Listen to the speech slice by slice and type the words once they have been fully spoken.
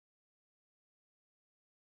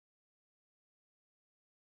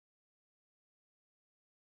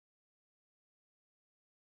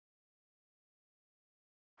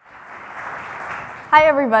Hi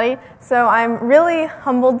everybody. So I'm really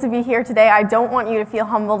humbled to be here today. I don't want you to feel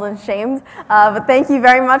humbled and shamed, but thank you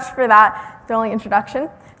very much for that thrilling introduction.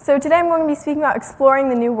 So today I'm going to be speaking about exploring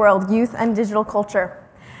the new world, youth and digital culture.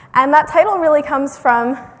 And that title really comes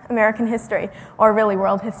from American history, or really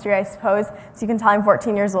world history, I suppose. So you can tell I'm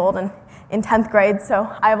 14 years old and in 10th grade, so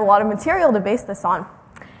I have a lot of material to base this on.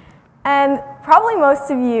 And probably most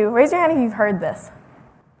of you, raise your hand if you've heard this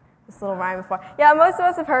little rhyme before. Yeah, most of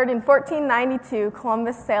us have heard in 1492,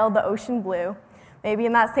 Columbus sailed the ocean blue, maybe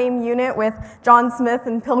in that same unit with John Smith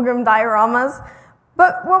and Pilgrim dioramas.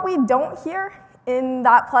 But what we don't hear in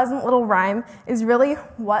that pleasant little rhyme is really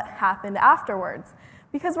what happened afterwards,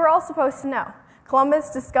 because we're all supposed to know. Columbus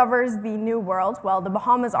discovers the New World, well, the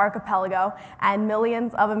Bahamas archipelago, and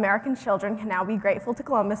millions of American children can now be grateful to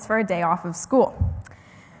Columbus for a day off of school.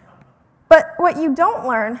 But what you don't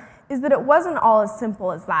learn is that it wasn't all as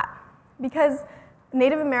simple as that, because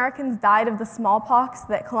Native Americans died of the smallpox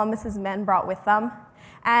that Columbus's men brought with them,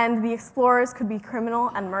 and the explorers could be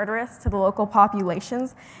criminal and murderous to the local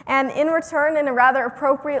populations. And in return, in a rather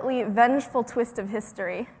appropriately vengeful twist of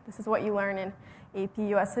history, this is what you learn in AP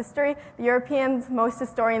US history, the Europeans, most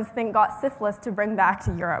historians think, got syphilis to bring back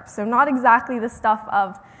to Europe. So not exactly the stuff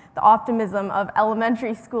of the optimism of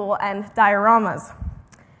elementary school and dioramas.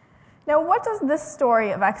 Now, what does this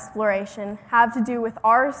story of exploration have to do with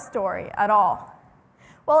our story at all?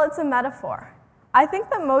 Well, it's a metaphor. I think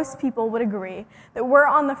that most people would agree that we're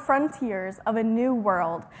on the frontiers of a new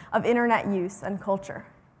world of internet use and culture.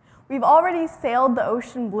 We've already sailed the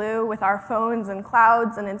ocean blue with our phones and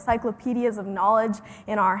clouds and encyclopedias of knowledge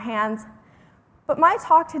in our hands. But my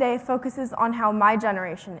talk today focuses on how my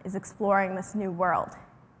generation is exploring this new world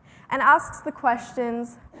and asks the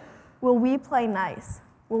questions, will we play nice?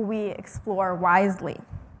 Will we explore wisely?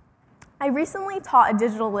 I recently taught a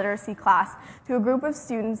digital literacy class to a group of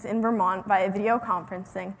students in Vermont via video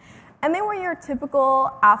conferencing, and they were your typical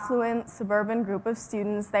affluent suburban group of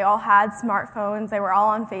students. They all had smartphones, they were all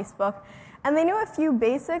on Facebook, and they knew a few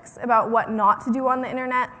basics about what not to do on the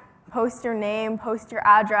internet: post your name, post your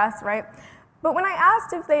address, right? But when I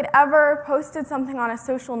asked if they'd ever posted something on a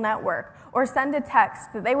social network or send a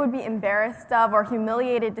text that they would be embarrassed of or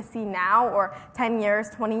humiliated to see now or 10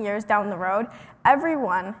 years, 20 years down the road,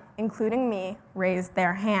 everyone, including me, raised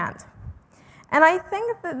their hand. And I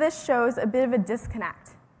think that this shows a bit of a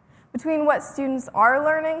disconnect between what students are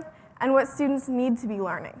learning and what students need to be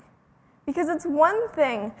learning. Because it's one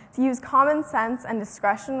thing to use common sense and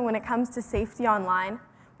discretion when it comes to safety online,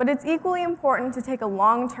 but it's equally important to take a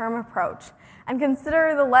long-term approach and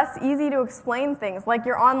consider the less easy to explain things like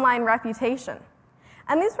your online reputation.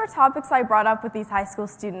 And these were topics I brought up with these high school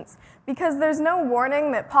students because there's no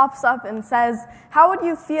warning that pops up and says, how would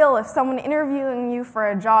you feel if someone interviewing you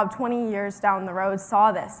for a job 20 years down the road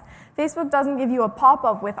saw this? Facebook doesn't give you a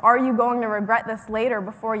pop-up with, are you going to regret this later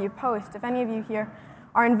before you post? If any of you here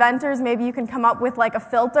are inventors, maybe you can come up with like a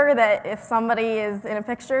filter that if somebody is in a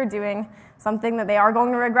picture doing something that they are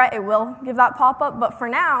going to regret, it will give that pop-up. But for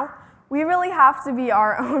now, we really have to be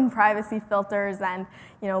our own privacy filters and,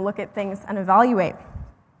 look at things and evaluate.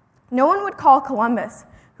 No one would call Columbus,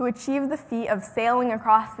 who achieved the feat of sailing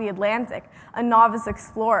across the Atlantic, a novice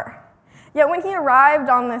explorer. Yet when he arrived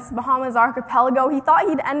on this Bahamas archipelago, he thought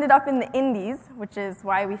he'd ended up in the Indies, which is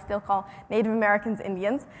why we still call Native Americans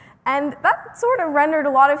Indians, and that sort of rendered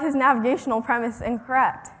a lot of his navigational premise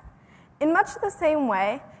incorrect. In much the same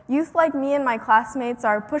way, youth like me and my classmates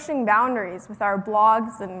are pushing boundaries with our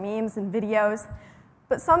blogs and memes and videos,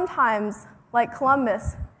 but sometimes, like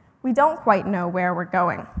Columbus, we don't quite know where we're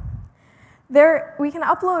going. We can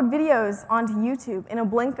upload videos onto YouTube in a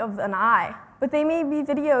blink of an eye, but they may be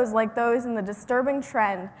videos like those in the disturbing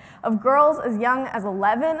trend of girls as young as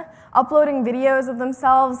 11 uploading videos of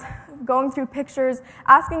themselves, going through pictures,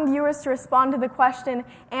 asking viewers to respond to the question,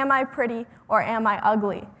 am I pretty or am I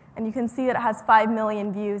ugly? And you can see that it has 5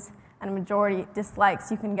 million views and a majority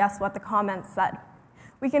dislikes. You can guess what the comments said.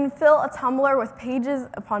 We can fill a Tumblr with pages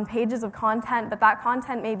upon pages of content, but that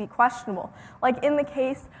content may be questionable, like in the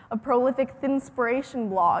case of prolific thinspiration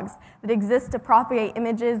blogs that exist to propagate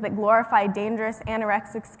images that glorify dangerous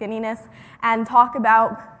anorexic skinniness and talk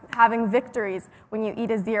about having victories when you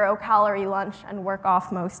eat a 0-calorie lunch and work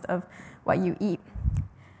off most of what you eat.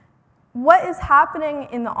 What is happening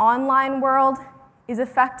in the online world is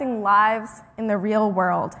affecting lives in the real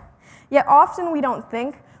world. Yet often we don't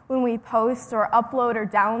think when we post or upload or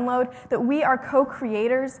download that we are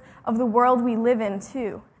co-creators of the world we live in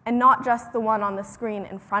too, and not just the one on the screen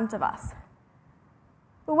in front of us.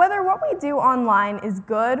 But whether what we do online is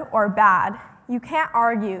good or bad, you can't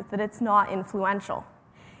argue that it's not influential.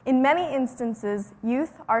 In many instances,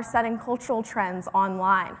 youth are setting cultural trends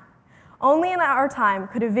online. Only in our time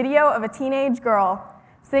could a video of a teenage girl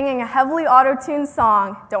singing a heavily auto-tuned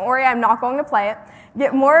song, don't worry, I'm not going to play it,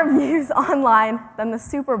 get more views online than the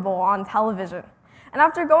Super Bowl on television. And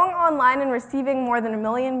after going online and receiving more than 1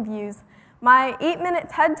 million views, my 8-minute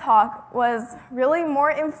TED Talk was really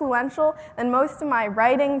more influential than most of my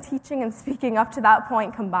writing, teaching, and speaking up to that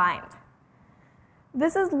point combined.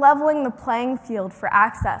 This is leveling the playing field for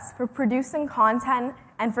access, for producing content,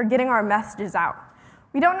 and for getting our messages out.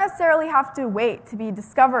 We don't necessarily have to wait to be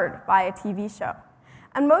discovered by a TV show.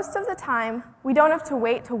 And most of the time, we don't have to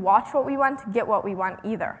wait to watch what we want to get what we want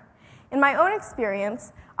either. In my own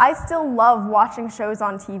experience, I still love watching shows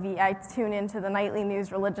on TV. I tune into the nightly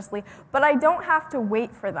news religiously, but I don't have to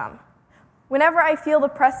wait for them. Whenever I feel the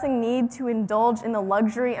pressing need to indulge in the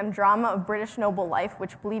luxury and drama of British noble life,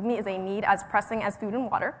 which believe me is a need as pressing as food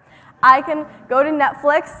and water, I can go to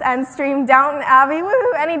Netflix and stream Downton Abbey.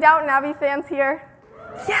 Woohoo! Any Downton Abbey fans here?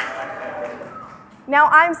 Yeah! Now,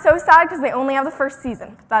 I'm so sad because they only have the first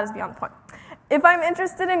season, but that is beyond the point. If I'm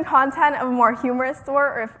interested in content of a more humorous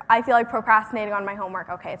sort, or if I feel like procrastinating on my homework,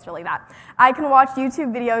 okay, it's really that, I can watch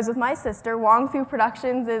YouTube videos with my sister. Wong Fu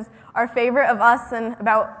Productions is our favorite of us and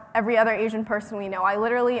about every other Asian person we know. I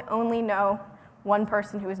literally only know one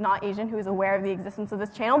person who is not Asian who is aware of the existence of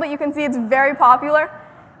this channel, but you can see it's very popular.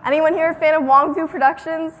 Anyone here a fan of Wong Fu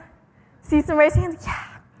Productions? See some raised hands? Yeah.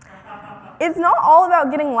 It's not all about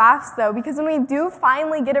getting laughs, though, because when we do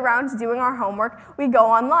finally get around to doing our homework, we go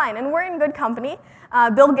online, and we're in good company.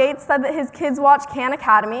 Bill Gates said that his kids watch Khan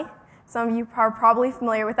Academy. Some of you are probably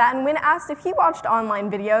familiar with that. And when asked if he watched online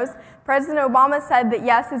videos, President Obama said that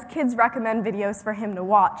yes, his kids recommend videos for him to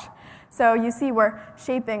watch. So you see, we're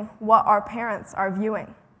shaping what our parents are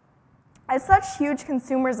viewing. As such huge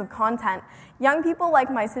consumers of content, young people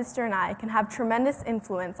like my sister and I can have tremendous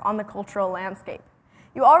influence on the cultural landscape.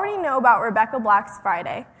 You already know about Rebecca Black's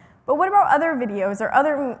Friday, but what about other videos or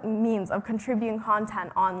other means of contributing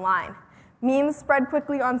content online? Memes spread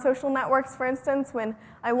quickly on social networks, for instance. When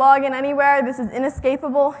I log in anywhere, this is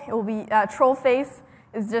inescapable. It will be troll face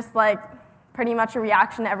is just like pretty much a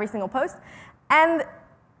reaction to every single post. And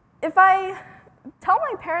if I tell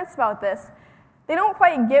my parents about this, they don't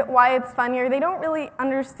quite get why it's funny, or they don't really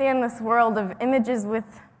understand this world of images with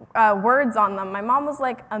words on them. My mom was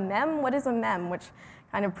like, a meme? What is a meme? Which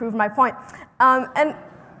kind of proved my point. And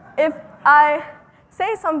if I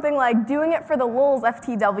say something like, doing it for the lulz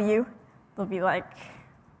FTW, they'll be like,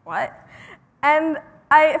 what? And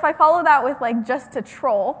if I follow that with like just a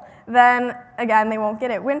troll, then again, they won't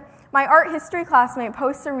get it. When my art history classmate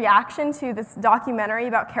posts a reaction to this documentary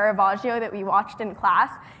about Caravaggio that we watched in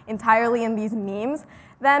class, entirely in these memes,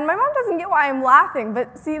 then my mom doesn't get why I'm laughing.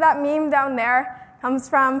 But see, that meme down there comes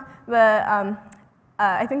from the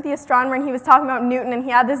I think the astronomer, and he was talking about Newton, and he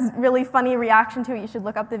had this really funny reaction to it. You should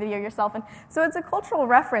look up the video yourself. And so it's a cultural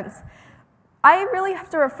reference. I really have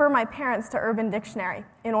to refer my parents to Urban Dictionary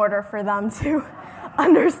in order for them to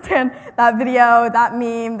understand that video, that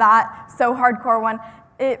meme, that so hardcore one.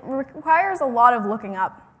 It requires a lot of looking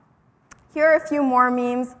up. Here are a few more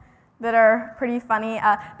memes that are pretty funny.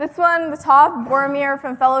 This one, the top, Boromir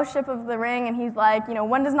from Fellowship of the Ring, and he's like,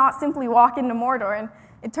 one does not simply walk into Mordor, and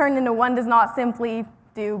it turned into one does not simply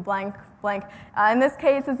do blank, blank. In this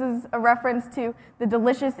case, this is a reference to the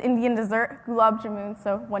delicious Indian dessert, gulab jamun,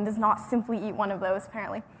 so one does not simply eat one of those,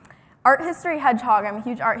 apparently. Art history hedgehog, I'm a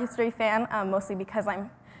huge art history fan, mostly because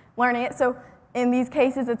I'm learning it. So in these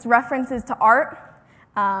cases, it's references to art.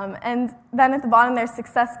 And then at the bottom, there's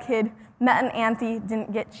success kid, met an auntie,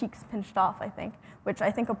 didn't get cheeks pinched off, I think, which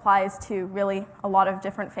I think applies to really a lot of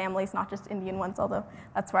different families, not just Indian ones, although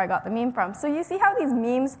that's where I got the meme from. So you see how these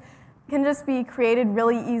memes can just be created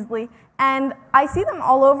really easily, and I see them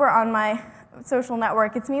all over on my social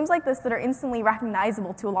network. It's memes like this that are instantly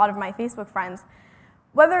recognizable to a lot of my Facebook friends.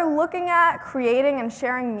 Whether looking at, creating, and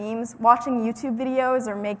sharing memes, watching YouTube videos,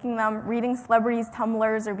 or making them, reading celebrities'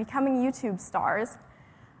 Tumblrs, or becoming YouTube stars,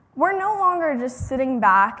 we're no longer just sitting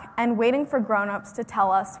back and waiting for grown-ups to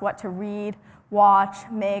tell us what to read, watch,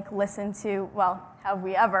 make, listen to. Well, have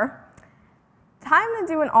we ever? Time to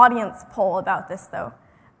do an audience poll about this, though.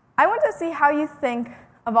 I want to see how you think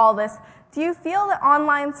of all this. Do you feel that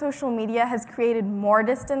online social media has created more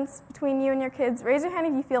distance between you and your kids? Raise your hand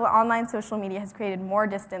if you feel that online social media has created more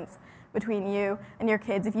distance between you and your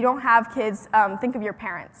kids. If you don't have kids, think of your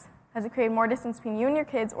parents. Has it created more distance between you and your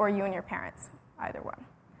kids, or you and your parents? Either one.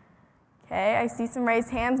 Okay, I see some raised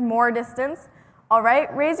hands, more distance. All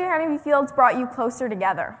right, raise your hand if you feel it's brought you closer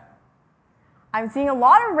together. I'm seeing a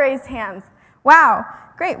lot of raised hands. Wow,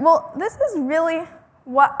 great. Well, this is really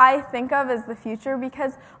what I think of as the future,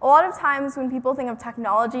 because a lot of times when people think of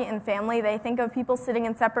technology and family, they think of people sitting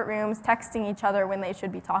in separate rooms texting each other when they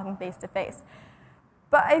should be talking face to face.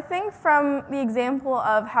 But I think from the example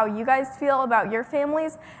of how you guys feel about your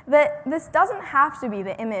families, that this doesn't have to be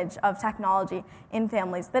the image of technology in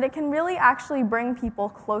families, that it can really actually bring people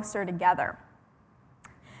closer together.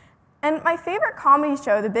 And my favorite comedy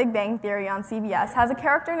show, The Big Bang Theory on CBS, has a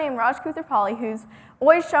character named Raj Koothrappali who's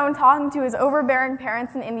always shown talking to his overbearing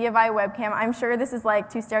parents in India via webcam. I'm sure this is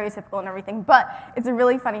like too stereotypical and everything, but it's a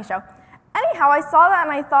really funny show. Anyhow, I saw that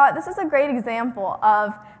and I thought this is a great example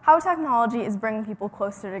of how technology is bringing people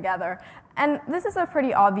closer together. And this is a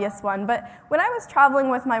pretty obvious one, but when I was traveling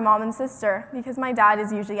with my mom and sister, because my dad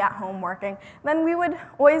is usually at home working, then we would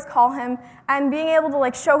always call him, and being able to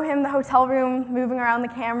like show him the hotel room, moving around the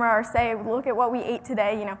camera, or say, look at what we ate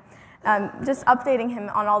today, just updating him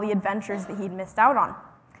on all the adventures that he'd missed out on.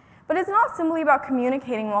 But it's not simply about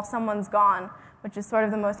communicating while someone's gone, which is sort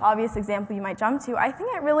of the most obvious example you might jump to. I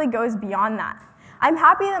think it really goes beyond that. I'm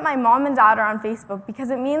happy that my mom and dad are on Facebook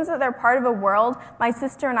because it means that they're part of a world my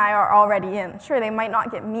sister and I are already in. Sure, they might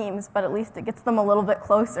not get memes, but at least it gets them a little bit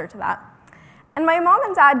closer to that. And my mom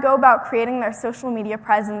and dad go about creating their social media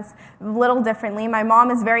presence a little differently. My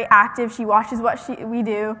mom is very active. She watches what we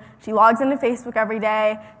do. She logs into Facebook every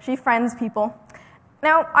day. She friends people.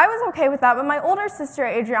 Now, I was okay with that, but my older sister,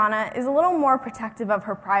 Adriana, is a little more protective of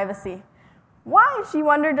her privacy. Why, she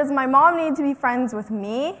wondered, does my mom need to be friends with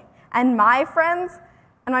me and my friends?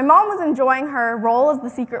 And my mom was enjoying her role as the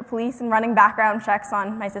secret police and running background checks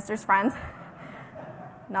on my sister's friends.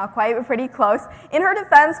 Not quite, but pretty close. In her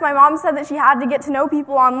defense, my mom said that she had to get to know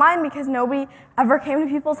people online because nobody ever came to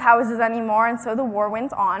people's houses anymore, and so the war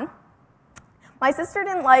went on. My sister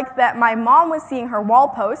didn't like that my mom was seeing her wall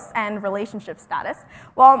posts and relationship status,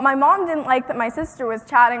 while my mom didn't like that my sister was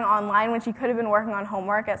chatting online when she could have been working on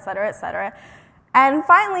homework, etc., etc. And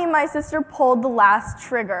finally, my sister pulled the last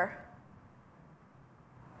trigger.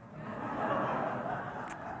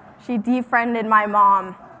 She defriended my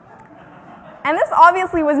mom. And this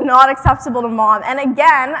obviously was not acceptable to mom. And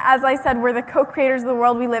again, as I said, we're the co-creators of the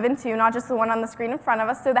world we live in too, not just the one on the screen in front of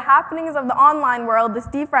us. So the happenings of the online world, this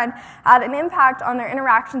defriend, had an impact on their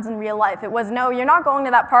interactions in real life. It was, no, you're not going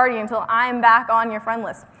to that party until I'm back on your friend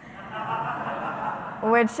list.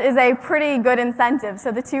 Which is a pretty good incentive.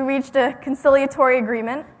 So the two reached a conciliatory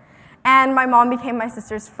agreement, and my mom became my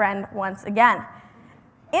sister's friend once again.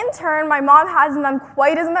 In turn, my mom hasn't done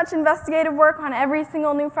quite as much investigative work on every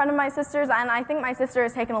single new friend of my sister's, and I think my sister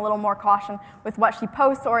has taken a little more caution with what she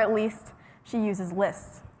posts, or at least she uses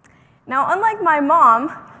lists. Now, unlike my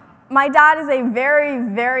mom, my dad is a very,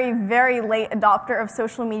 very, very late adopter of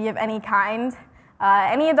social media of any kind,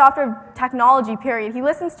 any adopter of technology, period. He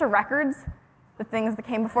listens to records, the things that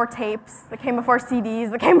came before tapes, that came before CDs,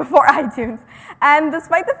 that came before iTunes. And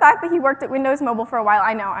despite the fact that he worked at Windows Mobile for a while,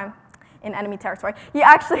 I know I'm in enemy territory, he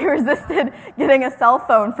actually resisted getting a cell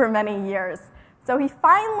phone for many years. So he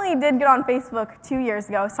finally did get on Facebook 2 years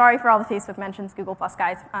ago. Sorry for all the Facebook mentions, Google Plus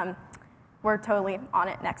guys. We're totally on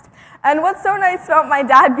it next. And what's so nice about my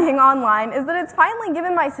dad being online is that it's finally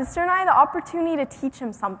given my sister and I the opportunity to teach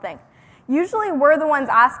him something. Usually we're the ones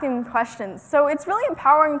asking questions, so it's really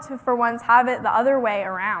empowering to, for once, have it the other way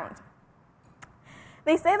around.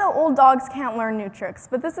 They say that old dogs can't learn new tricks,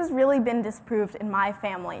 but this has really been disproved in my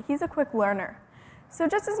family. He's a quick learner. So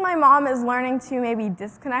just as my mom is learning to maybe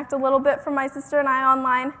disconnect a little bit from my sister and I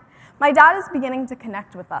online, my dad is beginning to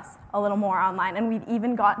connect with us a little more online, and we've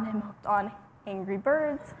even gotten him hooked on Angry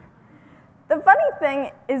Birds. The funny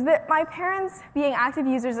thing is that my parents, being active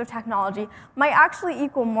users of technology, might actually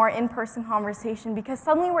equal more in-person conversation because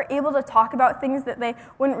suddenly we're able to talk about things that they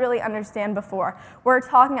wouldn't really understand before. We're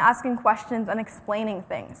talking, asking questions, and explaining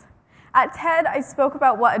things. At TED, I spoke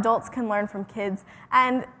about what adults can learn from kids,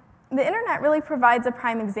 and the internet really provides a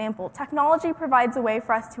prime example. Technology provides a way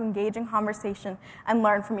for us to engage in conversation and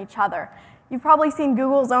learn from each other. You've probably seen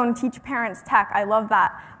Google's own Teach Parents Tech. I love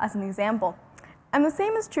that as an example. And the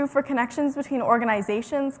same is true for connections between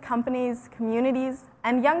organizations, companies, communities,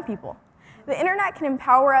 and young people. The internet can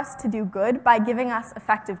empower us to do good by giving us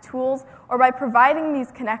effective tools or by providing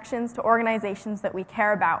these connections to organizations that we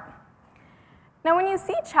care about. Now, when you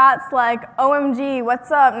see chats like, OMG,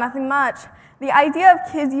 what's up, nothing much, the idea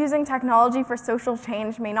of kids using technology for social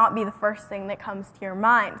change may not be the first thing that comes to your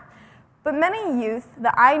mind. But many youth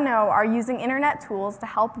that I know are using internet tools to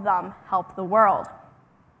help them help the world.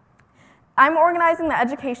 I'm organizing the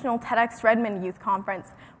educational TEDx Redmond Youth Conference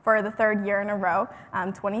for the third year in a row,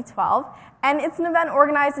 2012, and it's an event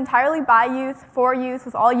organized entirely by youth, for youth,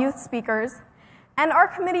 with all youth speakers. And our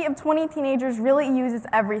committee of 20 teenagers really uses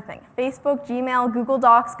everything: Facebook, Gmail, Google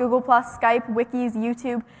Docs, Google+, Skype, wikis,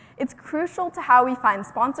 YouTube. It's crucial to how we find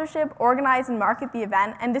sponsorship, organize and market the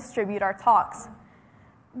event, and distribute our talks.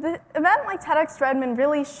 The event like TEDx Redmond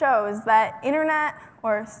really shows that internet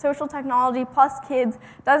or social technology plus kids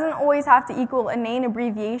doesn't always have to equal inane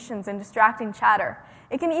abbreviations and distracting chatter.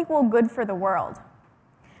 It can equal good for the world.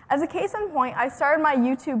 As a case in point, I started my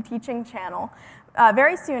YouTube teaching channel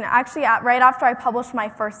very soon, actually right after I published my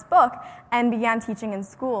first book and began teaching in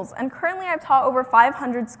schools. And currently I've taught over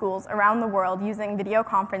 500 schools around the world using video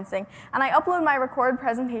conferencing, and I upload my recorded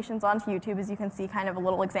presentations onto YouTube, as you can see kind of a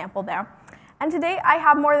little example there. And today I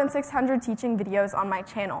have more than 600 teaching videos on my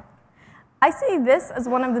channel. I see this as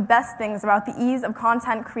one of the best things about the ease of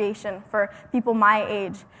content creation for people my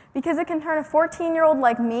age, because it can turn a 14-year-old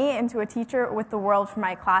like me into a teacher with the world for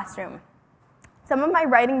my classroom. Some of my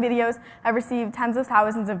writing videos have received tens of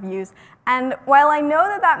thousands of views, and while I know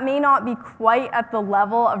that that may not be quite at the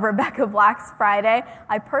level of Rebecca Black's Friday,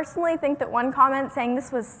 I personally think that one comment saying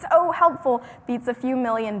this was so helpful beats a few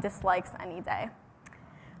million dislikes any day.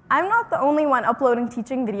 I'm not the only one uploading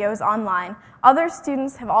teaching videos online. Other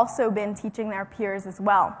students have also been teaching their peers as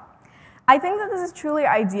well. I think that this is truly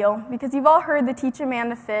ideal because you've all heard the teach a man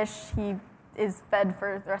to fish, he is fed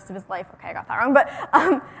for the rest of his life. Okay, I got that wrong. But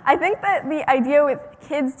I think that the idea with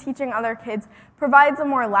kids teaching other kids provides a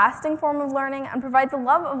more lasting form of learning and provides a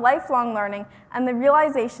love of lifelong learning and the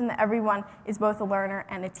realization that everyone is both a learner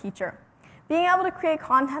and a teacher. Being able to create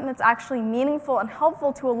content that's actually meaningful and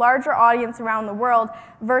helpful to a larger audience around the world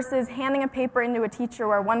versus handing a paper into a teacher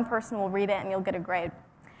where one person will read it and you'll get a grade.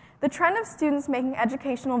 The trend of students making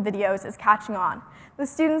educational videos is catching on. The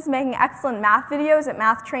students making excellent math videos at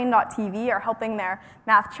mathtrain.tv are helping their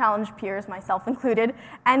math challenge peers, myself included,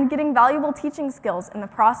 and getting valuable teaching skills in the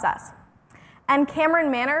process. And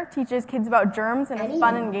Cameron Manor teaches kids about germs in a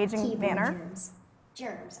fun, engaging manner.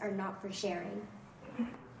 Germs are not for sharing.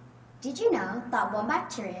 Did you know that one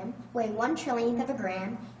bacterium weighing 1/1,000,000th of a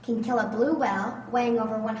gram can kill a blue whale weighing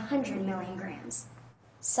over 100 million grams?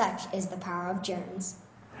 Such is the power of germs.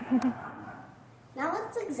 Now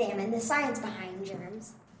let's examine the science behind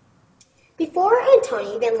germs. Before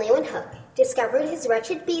Antony van Leeuwenhoek discovered his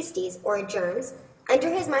wretched beasties, or germs, under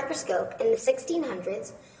his microscope in the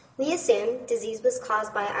 1600s, we assumed disease was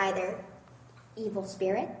caused by either evil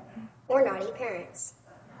spirit or naughty parents.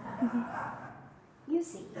 You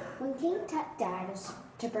see, when King Tut died of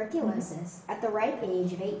tuberculosis at the ripe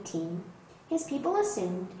age of 18, his people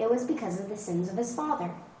assumed it was because of the sins of his father.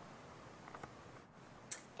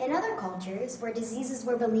 In other cultures, where diseases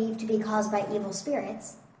were believed to be caused by evil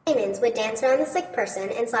spirits, shamans would dance around the sick person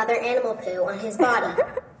and slather animal poo on his body.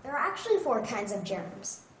 There are actually 4 kinds of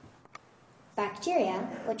germs. Bacteria,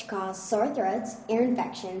 which cause sore throats, ear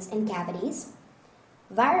infections, and cavities.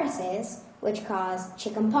 Viruses, which cause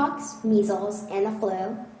chickenpox, measles, and the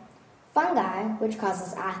flu. Fungi, which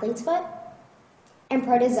causes athlete's foot. And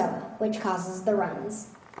protozoa, which causes the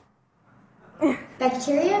runs.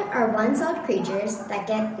 Bacteria are one-celled creatures that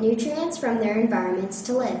get nutrients from their environments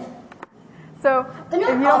to live. So, if you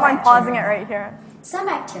don't mind pausing it right here. Some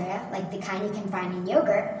bacteria, like the kind you can find in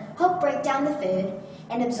yogurt, help break down the food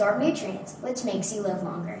and absorb nutrients, which makes you live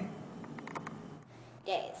longer.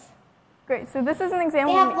 Days. Great, so this is an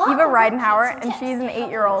example of Eva Reidenhauer, and she's an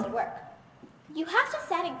 8-year-old. You have to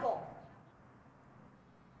set a goal.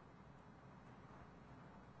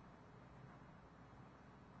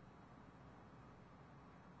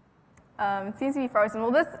 It seems to be frozen.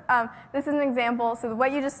 Well, this is an example. So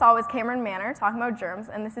what you just saw was Cameron Manor talking about germs,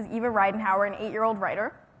 and this is Eva Reidenhauer, an 8-year-old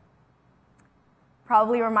writer.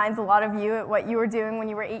 Probably reminds a lot of you at what you were doing when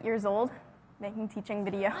you were 8 years old, making teaching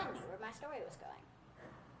videos. I knew where my story was going.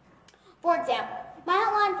 For example, my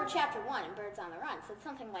outline for Chapter 1 in Birds on the Run said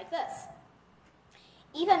something like this.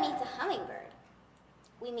 Eva meets a hummingbird.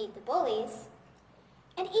 We meet the bullies,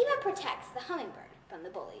 and Eva protects the hummingbird from the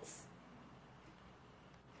bullies.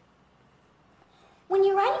 When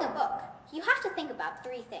you're writing a book, you have to think about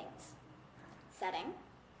 3 things: setting,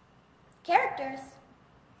 characters,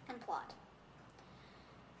 and plot.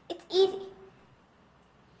 It's easy.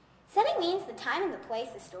 Setting means the time and the place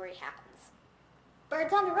the story happens.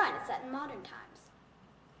 Birds on the Run is set in modern times.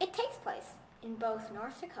 It takes place in both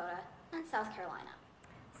North Dakota and South Carolina.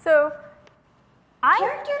 So, I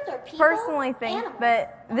Characters are people, personally think animals,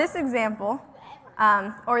 that this example,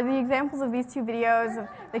 or the examples of these 2 videos of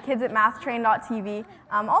the kids at mathtrain.tv,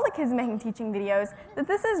 all the kids making teaching videos, that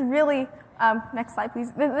this is really, next slide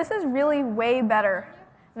please, this is really way better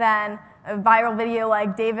than a viral video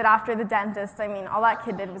like David after the dentist. I mean, all that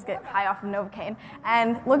kid did was get high off of Novocaine.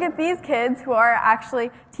 And look at these kids who are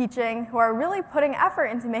actually teaching, who are really putting effort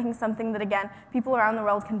into making something that, again, people around the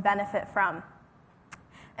world can benefit from.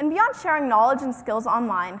 And beyond sharing knowledge and skills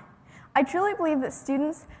online, I truly believe that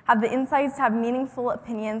students have the insights to have meaningful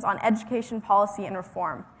opinions on education policy and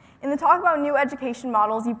reform. In the talk about new education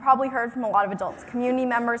models, you've probably heard from a lot of adults, community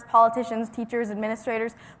members, politicians, teachers,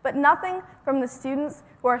 administrators, but nothing from the students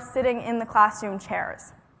who are sitting in the classroom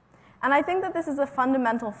chairs. And I think that this is a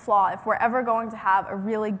fundamental flaw if we're ever going to have a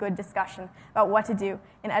really good discussion about what to do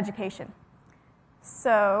in education.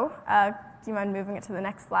 So, do you mind moving it to the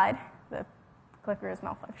next slide? The clicker is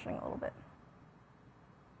malfunctioning a little bit.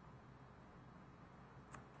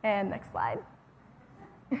 And next slide.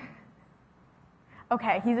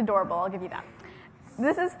 Okay, he's adorable, I'll give you that.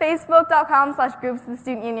 This is facebook.com/groups of the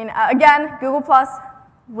Student Union. Again, Google+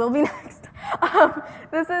 will be next.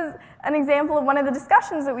 This is an example of one of the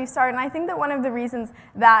discussions that we've started, and I think that one of the reasons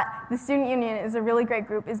that the Student Union is a really great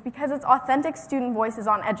group is because it's authentic student voices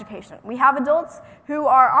on education. We have adults who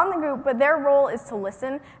are on the group, but their role is to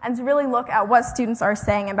listen and to really look at what students are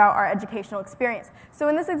saying about our educational experience. So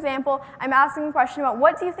in this example, I'm asking a question about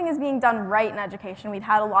what do you think is being done right in education? We've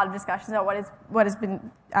had a lot of discussions about what has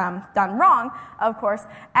been done wrong, of course,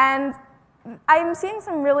 and I'm seeing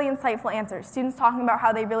some really insightful answers. Students talking about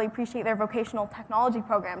how they really appreciate their vocational technology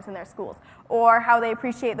programs in their schools, or how they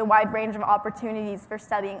appreciate the wide range of opportunities for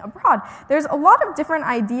studying abroad. There's a lot of different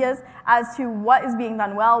ideas as to what is being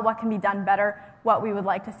done well, what can be done better, what we would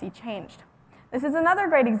like to see changed. This is another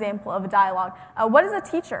great example of a dialogue. What is a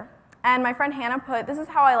teacher? And my friend Hannah put, this is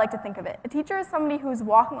how I like to think of it. A teacher is somebody who's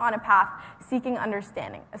walking on a path seeking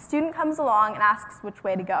understanding. A student comes along and asks which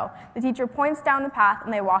way to go. The teacher points down the path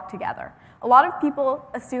and they walk together. A lot of people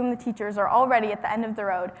assume the teachers are already at the end of the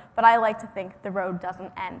road, but I like to think the road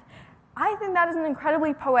doesn't end. I think that is an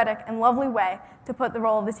incredibly poetic and lovely way to put the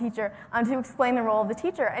role of the teacher, to explain the role of the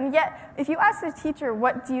teacher. And yet, if you ask a teacher,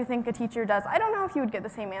 what do you think a teacher does? I don't know if you would get the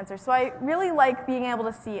same answer. So I really like being able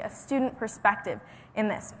to see a student perspective in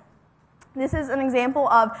this. This is an example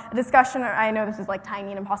of a discussion, I know this is like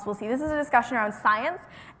tiny and impossible to see, this is a discussion around science,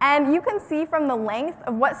 and you can see from the length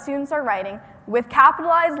of what students are writing, with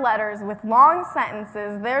capitalized letters, with long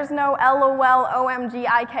sentences, there's no LOL, OMG,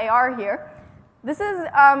 IKR here. These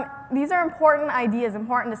are important ideas,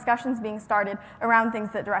 important discussions being started around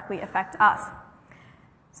things that directly affect us.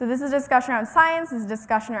 So this is a discussion around science, this is a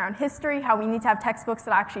discussion around history, how we need to have textbooks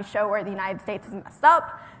that actually show where the United States is messed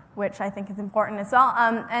up, which I think is important as well,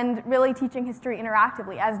 and really teaching history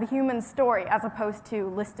interactively as the human story as opposed to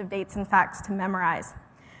list of dates and facts to memorize.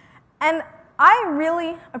 And I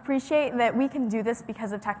really appreciate that we can do this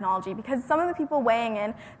because of technology, because some of the people weighing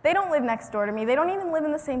in, they don't live next door to me, they don't even live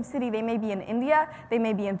in the same city, they may be in India, they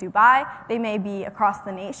may be in Dubai, they may be across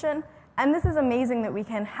the nation, and this is amazing that we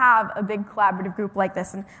can have a big collaborative group like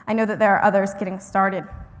this, and I know that there are others getting started.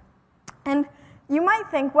 And you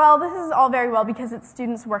might think, well, this is all very well because it's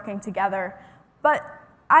students working together, but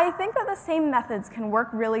I think that the same methods can work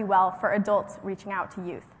really well for adults reaching out to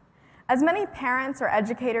youth. As many parents or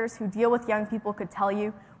educators who deal with young people could tell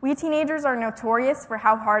you, we teenagers are notorious for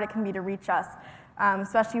how hard it can be to reach us,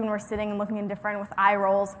 especially when we're sitting and looking indifferent with eye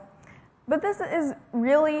rolls. But this is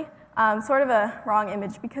really sort of a wrong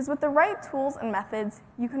image, because with the right tools and methods,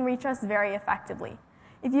 you can reach us very effectively.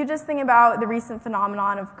 If you just think about the recent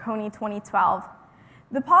phenomenon of Coney 2012,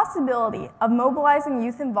 the possibility of mobilizing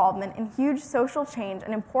youth involvement in huge social change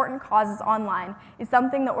and important causes online is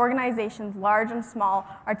something that organizations large and small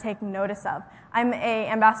are taking notice of. I'm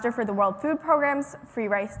an ambassador for the World Food Program's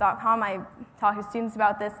freerice.com. I talk to students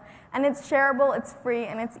about this, and it's shareable, it's free,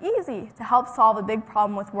 and it's easy to help solve a big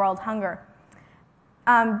problem with world hunger.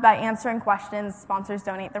 By answering questions, sponsors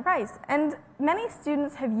donate the rice. And many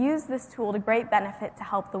students have used this tool to great benefit to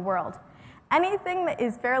help the world. Anything that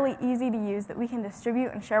is fairly easy to use that we can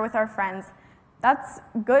distribute and share with our friends, that's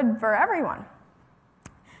good for everyone.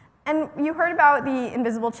 And you heard about the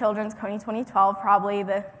Invisible Children's Coney 2012, probably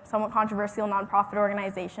the somewhat controversial nonprofit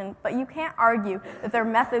organization, but you can't argue that their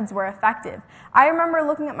methods were effective. I remember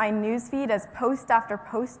looking at my newsfeed as post after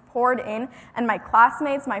post poured in, and my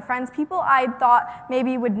classmates, my friends, people I thought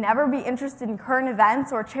maybe would never be interested in current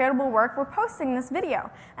events or charitable work were posting this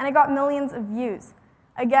video, and it got millions of views.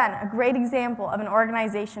 Again, a great example of an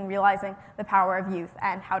organization realizing the power of youth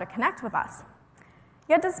and how to connect with us.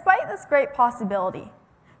 Yet despite this great possibility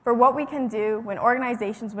for what we can do when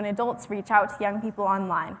organizations, when adults reach out to young people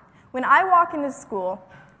online, when I walk into school,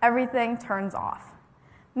 everything turns off.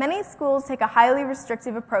 Many schools take a highly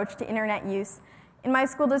restrictive approach to internet use In my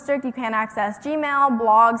school district, you can't access Gmail,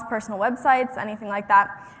 blogs, personal websites, anything like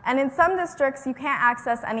that. And in some districts, you can't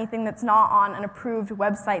access anything that's not on an approved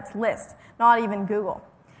websites list, not even Google.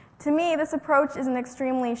 To me, this approach is an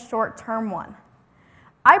extremely short-term one.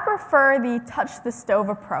 I prefer the touch the stove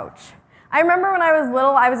approach. I remember when I was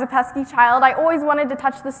little, I was a pesky child. I always wanted to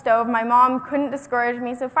touch the stove. My mom couldn't discourage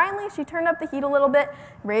me, so finally she turned up the heat a little bit,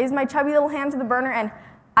 raised my chubby little hand to the burner, and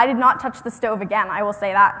I did not touch the stove again, I will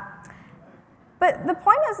say that. But the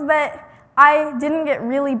point is that I didn't get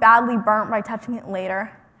really badly burnt by touching it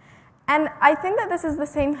later. And I think that this is the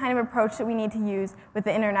same kind of approach that we need to use with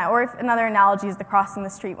the internet, or if another analogy is the crossing the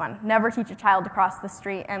street one. Never teach a child to cross the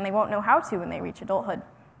street, and they won't know how to when they reach adulthood.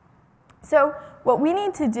 So what we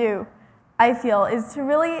need to do, I feel, is to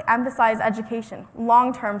really emphasize education,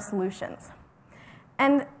 long-term solutions.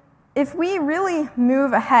 And if we really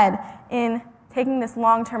move ahead in taking this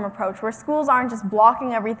long-term approach where schools aren't just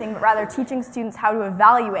blocking everything but rather teaching students how to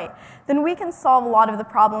evaluate, then we can solve a lot of the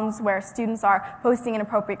problems where students are posting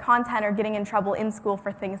inappropriate content or getting in trouble in school for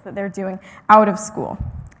things that they're doing out of school.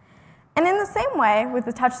 And in the same way, with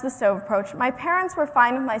the touch the stove approach, my parents were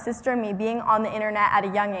fine with my sister and me being on the internet at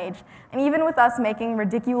a young age, and even with us making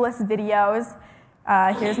ridiculous videos.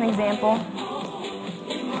 Here's an example.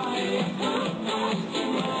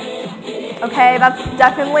 Okay, that's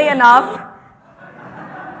definitely enough.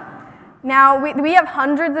 Now, we have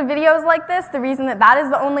hundreds of videos like this. The reason that that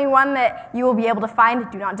is the only one that you will be able to find,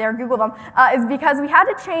 do not dare Google them, is because we had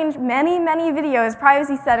to change many, many videos'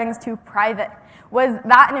 privacy settings to private. Was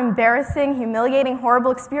that an embarrassing, humiliating,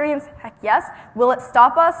 horrible experience? Heck yes. Will it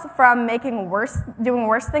stop us from doing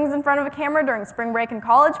worse things in front of a camera during spring break in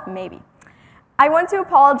college? Maybe. I want to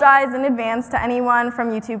apologize in advance to anyone from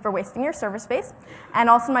YouTube for wasting your server space, and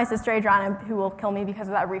also my sister Adriana, who will kill me because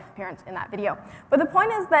of that brief appearance in that video. But the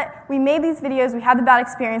point is that we made these videos, we had the bad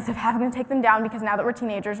experience of having to take them down because now that we're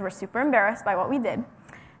teenagers, we're super embarrassed by what we did.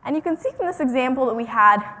 And you can see from this example that we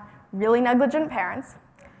had really negligent parents.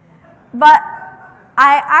 But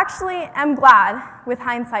I actually am glad, with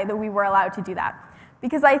hindsight, that we were allowed to do that.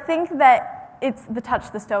 Because I think that it's the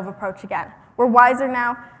touch the stove approach again. We're wiser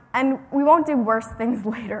now, and we won't do worse things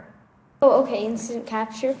later. Oh, okay, instant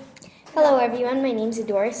capture. Hello, everyone. My name's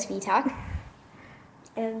Adora Svitak.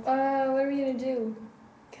 And what are we gonna do?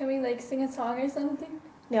 Can we sing a song or something?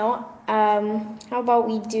 No. How about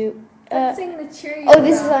we do? Let's sing the cheerio. Oh,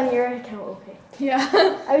 this is on your account. Okay.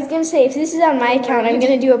 Yeah. I was gonna say if this is on my account, I'm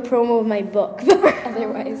gonna do a promo of my book.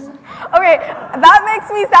 Otherwise. Okay, that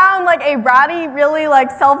makes me sound like a bratty, really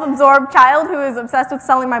self-absorbed child who is obsessed with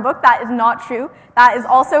selling my book. That is not true. That is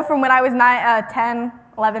also from when I was 10,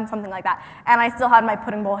 11, something like that, and I still had my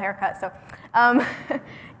pudding bowl haircut. So,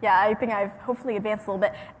 yeah, I think I've hopefully advanced a little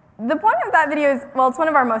bit. The point of that video is, well, it's one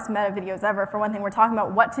of our most meta videos ever. For one thing, we're talking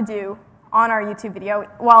about what to do on our YouTube video,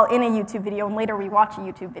 while in a YouTube video, and later we watch a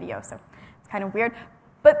YouTube video. So it's kind of weird.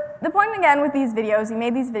 But the point again with these videos, we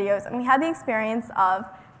made these videos, and we had the experience of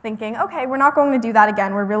thinking, okay, we're not going to do that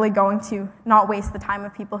again. We're really going to not waste the time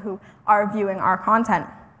of people who are viewing our content.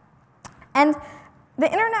 And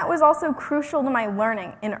the internet was also crucial to my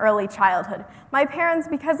learning in early childhood. My parents,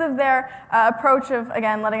 because of their approach of,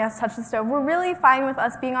 again, letting us touch the stove, were really fine with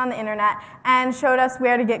us being on the internet and showed us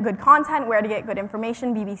where to get good content, where to get good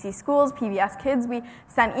information, BBC Schools, PBS Kids. We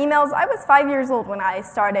sent emails. I was 5 years old when I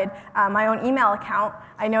started my own email account.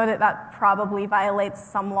 I know that that probably violates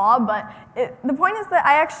some law, but the point is that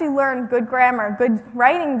I actually learned good grammar, good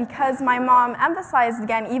writing, because my mom emphasized,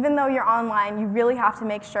 again, even though you're online, you really have to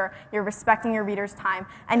make sure you're respecting your reader's time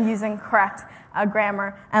and using correct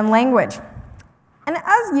grammar and language. And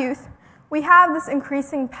as youth, we have this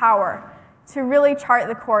increasing power to really chart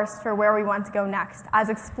the course for where we want to go next as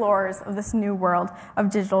explorers of this new world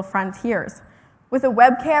of digital frontiers. With a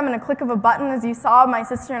webcam and a click of a button, as you saw my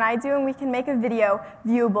sister and I doing, we can make a video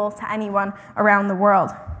viewable to anyone around the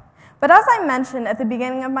world. But as I mentioned at the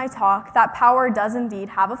beginning of my talk, that power does indeed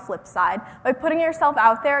have a flip side. By putting yourself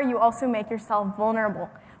out there, you also make yourself vulnerable.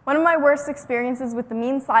 One of my worst experiences with the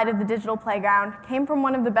mean side of the digital playground came from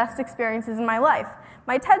one of the best experiences in my life,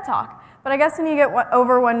 my TED Talk. But I guess when you get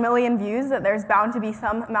over 1 million views, that there's bound to be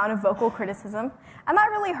some amount of vocal criticism. And that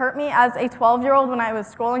really hurt me as a 12-year-old when I was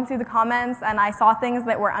scrolling through the comments and I saw things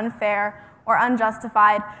that were unfair or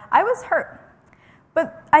unjustified. I was hurt.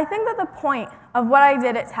 But I think that the point of what I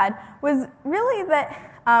did at TED was really that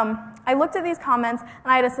I looked at these comments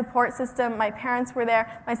and I had a support system. My parents were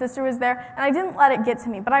there, my sister was there, and I didn't let it get to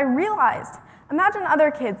me. But I realized, imagine other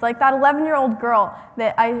kids, like that 11-year-old girl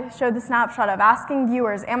that I showed the snapshot of, asking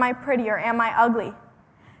viewers, am I pretty or am I ugly?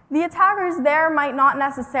 The attackers there might not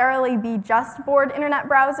necessarily be just bored internet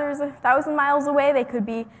browsers 1,000 miles away. They could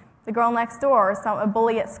be the girl next door, or a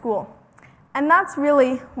bully at school. And that's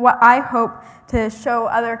really what I hope to show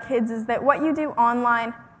other kids, is that what you do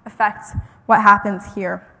online affects what happens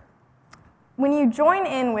here. When you join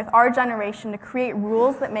in with our generation to create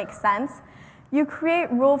rules that make sense, you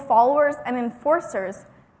create rule followers and enforcers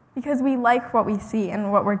because we like what we see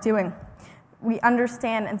and what we're doing. We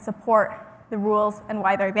understand and support the rules and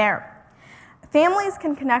why they're there. Families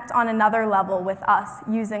can connect on another level with us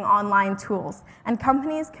using online tools, and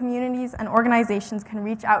companies, communities, and organizations can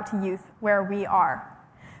reach out to youth where we are.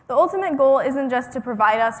 The ultimate goal isn't just to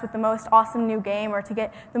provide us with the most awesome new game or to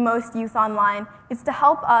get the most youth online. It's to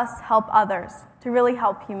help us help others, to really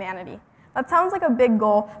help humanity. That sounds like a big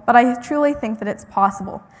goal, but I truly think that it's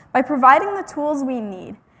possible. By providing the tools we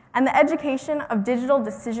need and the education of digital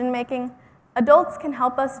decision-making, adults can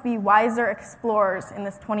help us be wiser explorers in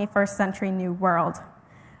this 21st century new world.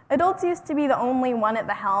 Adults used to be the only one at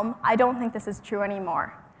the helm. I don't think this is true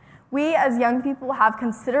anymore. We as young people have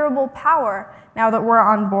considerable power now that we're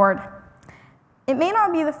on board. It may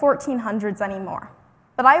not be the 1400s anymore,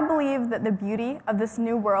 but I believe that the beauty of this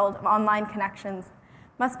new world of online connections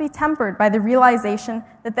must be tempered by the realization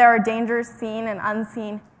that there are dangers seen and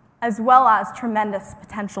unseen, as well as tremendous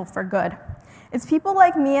potential for good. It's people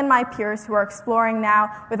like me and my peers who are exploring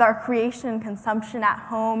now with our creation and consumption at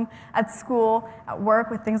home, at school, at work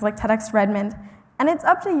with things like TEDx Redmond. And it's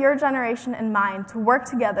up to your generation and mine to work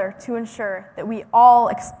together to ensure that we all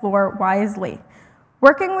explore wisely.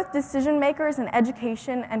 Working with decision makers in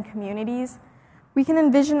education and communities, we can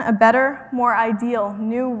envision a better, more ideal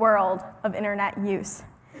new world of internet use.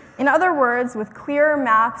 In other words, with clearer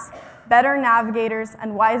maps, better navigators,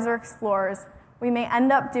 and wiser explorers, we may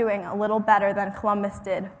end up doing a little better than Columbus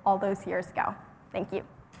did all those years ago. Thank you.